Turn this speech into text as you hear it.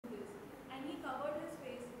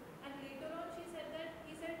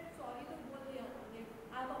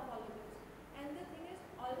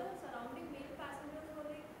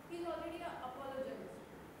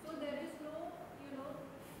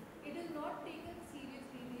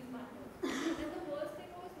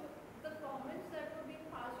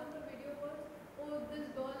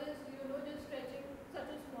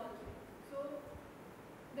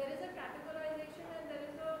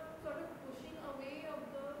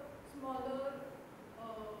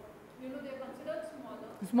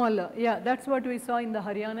Smaller, yeah, that's what we saw in the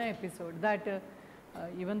Haryana episode, that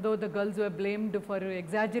even though the girls were blamed for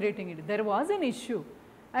exaggerating it, there was an issue,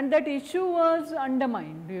 and that issue was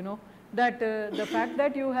undermined, you know, that the fact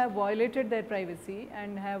that you have violated their privacy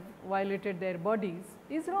and have violated their bodies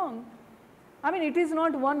is wrong. I mean, it is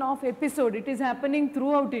not one off episode, it is happening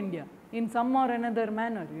throughout India in some or another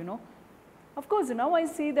manner, you know. Of course, now I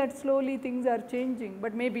see that slowly things are changing,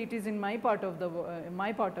 but maybe it is in my part of the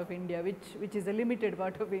my part of India, which is a limited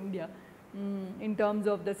part of India. In terms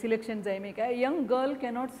of the selections I make, a young girl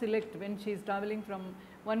cannot select when she is traveling from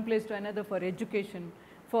one place to another for education,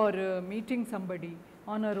 for meeting somebody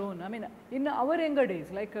on her own. I mean, in our younger days,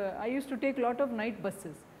 like I used to take lot of night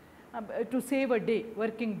buses to save a day,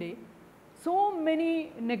 working day. So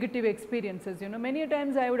many negative experiences, you know, many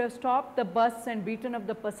times I would have stopped the bus and beaten up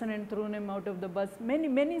the person and thrown him out of the bus,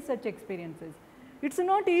 many such experiences. It's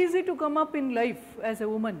not easy to come up in life as a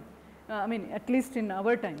woman, I mean, at least in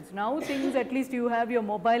our times. Now things, at least you have your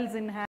mobiles in hand.